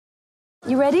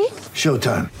You ready?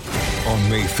 Showtime. On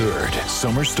May 3rd,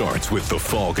 summer starts with The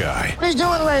Fall Guy. Let's do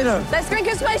it later. Let's drink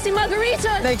a spicy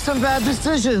margarita. Make some bad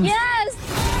decisions.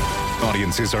 Yes!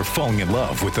 Audiences are falling in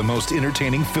love with the most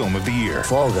entertaining film of the year.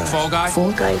 Fall Guy. Fall Guy?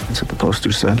 Fall Guy. That's what the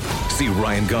poster said. See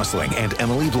Ryan Gosling and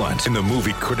Emily Blunt in the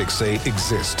movie critics say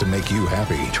exists to make you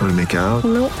happy. Trying to make it out?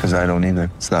 Nope. Because I don't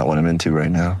either. It's not what I'm into right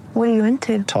now. What are you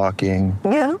into? Talking.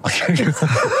 Yeah.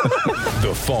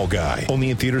 The Fall Guy.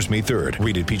 Only in theaters May 3rd.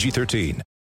 Rated PG-13.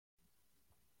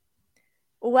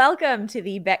 Welcome to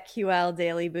the BetQL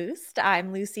Daily Boost.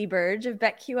 I'm Lucy Burge of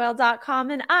BetQL.com,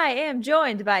 and I am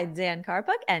joined by Dan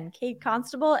Karpuk and Kate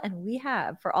Constable, and we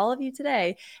have, for all of you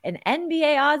today, an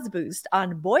NBA odds boost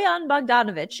on Bojan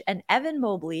Bogdanovic and Evan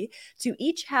Mobley to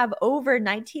each have over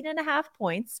 19.5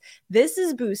 points. This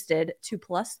is boosted to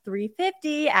plus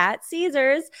 350 at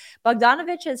Caesars.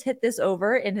 Bogdanovic has hit this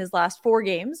over in his last 4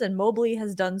 games, and Mobley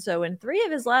has done so in 3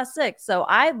 of his last 6. So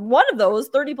one of those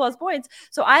 30-plus points.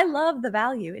 So I love the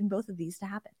value in both of these to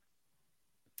happen.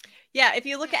 Yeah, if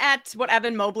you look at what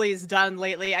Evan Mobley's done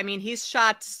lately, I mean, he's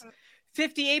shot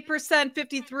 58%,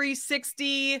 53,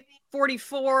 60,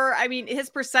 44. I mean, his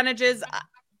percentages,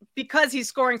 because he's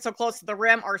scoring so close to the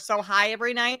rim, are so high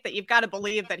every night that you've got to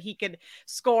believe that he could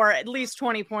score at least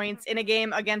 20 points in a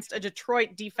game against a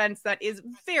Detroit defense that is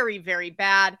very, very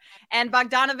bad. And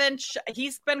Bogdanovic,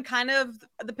 he's been kind of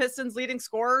the Pistons' leading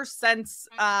scorer since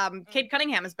Cade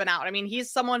Cunningham has been out. I mean,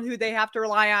 he's someone who they have to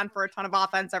rely on for a ton of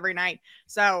offense every night.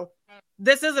 So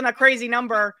this isn't a crazy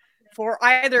number for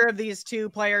either of these two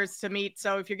players to meet.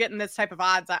 So if you're getting this type of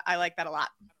odds, I like that a lot.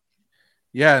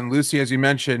 Yeah, and Lucy, as you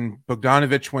mentioned,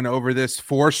 Bogdanovic went over this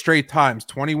 4 straight times,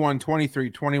 21, 23,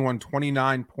 21,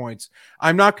 29 points.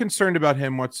 I'm not concerned about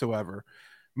him whatsoever.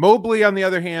 Mobley, on the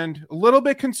other hand, a little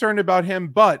bit concerned about him,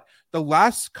 but the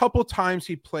last couple times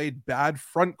he played bad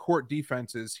front court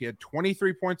defenses, he had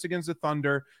 23 points against the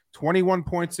Thunder, 21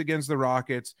 points against the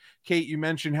Rockets. Kate, you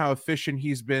mentioned how efficient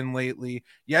he's been lately.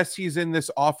 Yes, he's in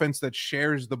this offense that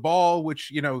shares the ball,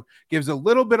 which, gives a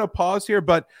little bit of pause here,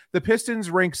 but the Pistons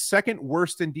rank second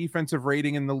worst in defensive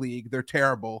rating in the league. They're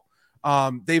terrible.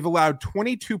 They've allowed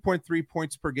 22.3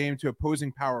 points per game to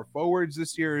opposing power forwards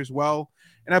this year as well.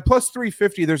 And at plus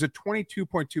 350, there's a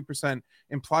 22.2%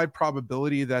 implied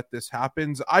probability that this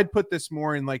happens. I'd put this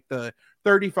more in like the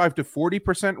 35 to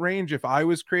 40% range if I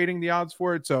was creating the odds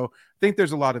for it. So I think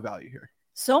there's a lot of value here.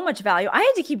 So much value. I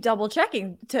had to keep double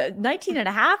checking to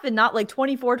 19.5 and not like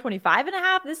 24,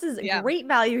 25.5. This is great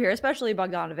value here, especially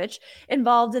Bogdanovic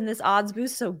involved in this odds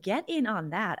boost. So get in on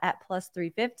that at plus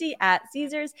 350 at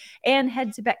Caesars, and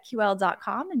head to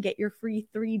betql.com and get your free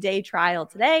 3-day trial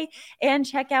today, and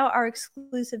check out our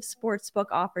exclusive sportsbook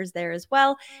offers there as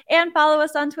well. And follow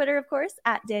us on Twitter, of course,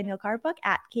 at Daniel Karpuk,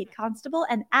 at Kate Constable,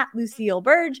 and at Lucille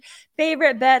Burge.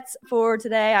 Favorite bets for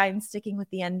today, I'm sticking with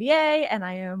the NBA, and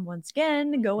I am once again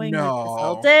going with the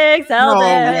Celtics. No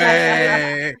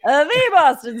way. The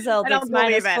Boston Celtics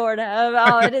minus it.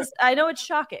 4.5. Oh, it is. I know it's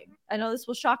shocking. I know this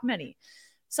will shock many.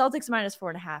 Celtics minus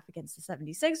 4.5 against the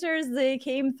 76ers. They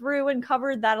came through and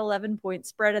covered that 11-point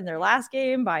spread in their last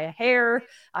game by a hair.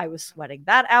 I was sweating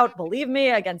that out, believe me,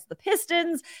 against the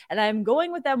Pistons. And I'm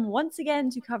going with them once again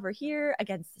to cover here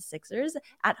against the Sixers.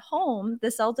 At home, the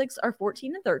Celtics are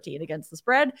 14-13 against the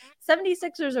spread.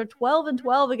 76ers are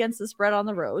 12-12 against the spread on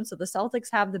the road. So the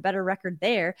Celtics have the better record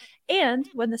there. And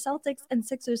when the Celtics and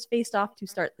Sixers faced off to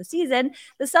start the season,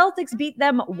 the Celtics beat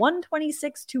them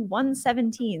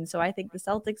 126-117. So I think the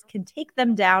Celtics can take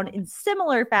them down in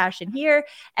similar fashion here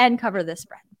and cover this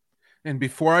spread. And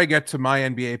before I get to my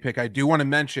NBA pick, I do want to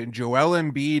mention Joel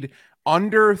Embiid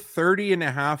under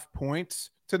 30.5 points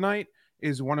tonight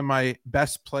is one of my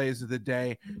best plays of the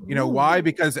day. You know why?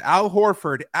 Because Al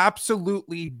Horford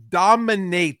absolutely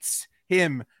dominates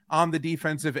him on the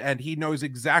defensive end. He knows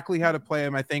exactly how to play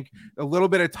him. I think a little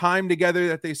bit of time together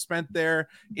that they spent there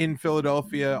in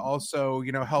Philadelphia also,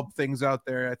 helped things out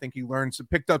there. I think he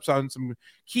picked up on some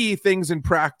key things in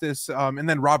practice. And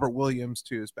then Robert Williams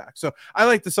too is back. So I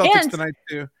like the Celtics tonight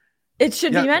too. It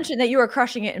should be mentioned that you are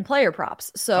crushing it in player props.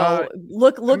 So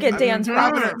look at Dan's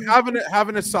props.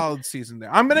 Having a solid season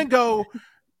there. I'm going to go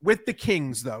with the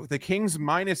Kings, though. The Kings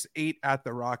 -8 at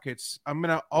the Rockets. I'm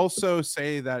going to also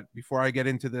say that before I get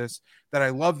into this, that I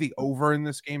love the over in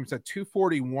this game. It's at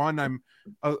 241. I'm,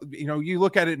 you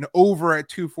look at it and over at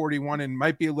 241 and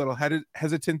might be a little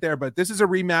hesitant there, but this is a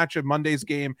rematch of Monday's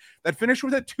game that finished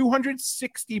with a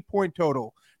 260-point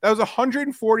total. That was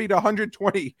 140 to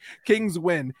 120 Kings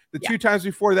win. The 2 times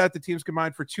before that, the teams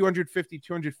combined for 250,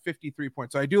 253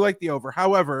 points. So I do like the over.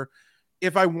 However,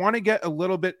 if I want to get a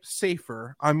little bit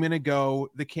safer, I'm going to go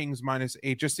the Kings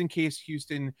 -8 just in case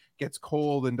Houston gets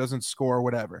cold and doesn't score,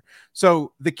 whatever.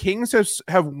 So the Kings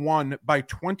have won by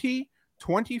 20,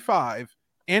 25,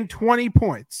 and 20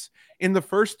 points in the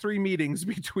first 3 meetings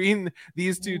between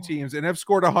these two teams and have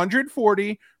scored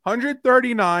 140,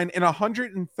 139, and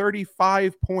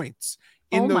 135 points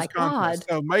in those contests.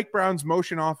 So Mike Brown's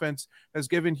motion offense has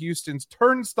given Houston's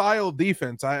turnstile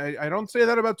defense. I don't say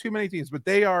that about too many teams, but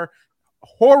they are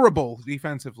horrible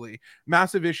defensively.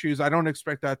 Massive issues. I don't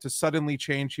expect that to suddenly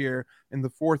change here in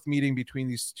the 4th meeting between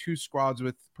these two squads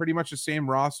with pretty much the same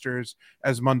rosters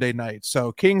as Monday night.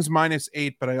 So Kings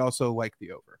 -8, but I also like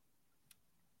the over.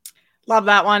 Love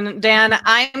that one, Dan.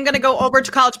 I'm going to go over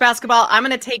to college basketball. I'm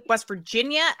going to take West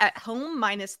Virginia at home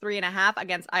 -3.5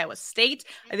 against Iowa State.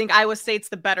 I think Iowa State's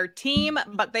the better team,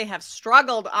 but they have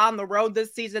struggled on the road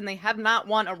this season. They have not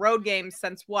won a road game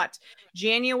since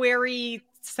January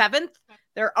 7th.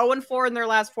 They're 0-4 in their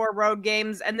last 4 road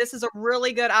games, and this is a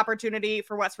really good opportunity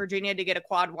for West Virginia to get a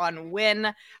quad 1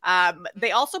 win.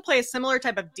 They also play a similar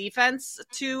type of defense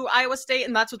to Iowa State,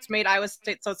 and that's what's made Iowa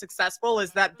State so successful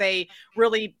is that they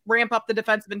really ramp up the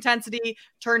defensive intensity,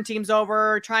 turn teams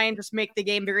over, try and just make the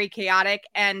game very chaotic,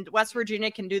 and West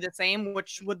Virginia can do the same,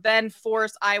 which would then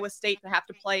force Iowa State to have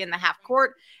to play in the half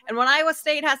court. And when Iowa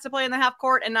State has to play in the half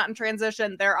court and not in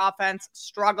transition, their offense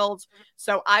struggles.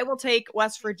 So I will take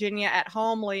West Virginia at home,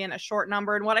 laying a short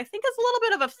number, and what I think is a little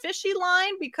bit of a fishy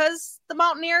line because the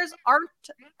Mountaineers aren't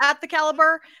at the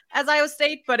caliber as Iowa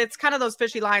State, but it's kind of those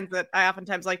fishy lines that I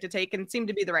oftentimes like to take and seem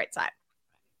to be the right side.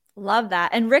 Love that.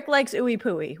 And Rick likes Ooey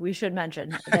Pooey. We should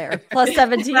mention there.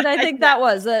 +17, I think that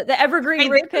was the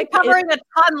evergreen Rick pick. Covering a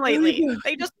ton lately.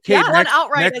 They just won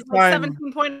outright as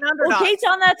 17-point underdog. Well, Kate's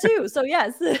on that too. So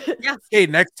yes. Yes. Hey,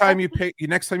 next time you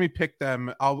pick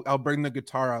them, I'll bring the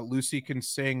guitar out. Lucy can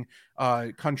sing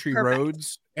Country Perfect.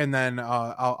 Roads, and then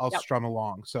I'll strum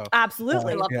along. So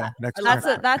absolutely love yeah, that.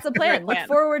 Next That's a plan. Look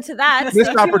forward to that.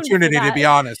 Missed opportunity to be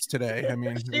honest today. I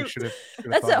mean, we should have.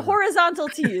 That's a horizontal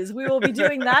tease. We will be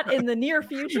doing that in the near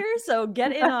future. So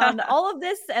get in on all of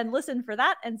this and listen for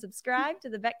that, and subscribe to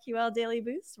the BetQL Daily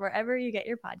Boost wherever you get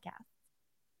your podcast.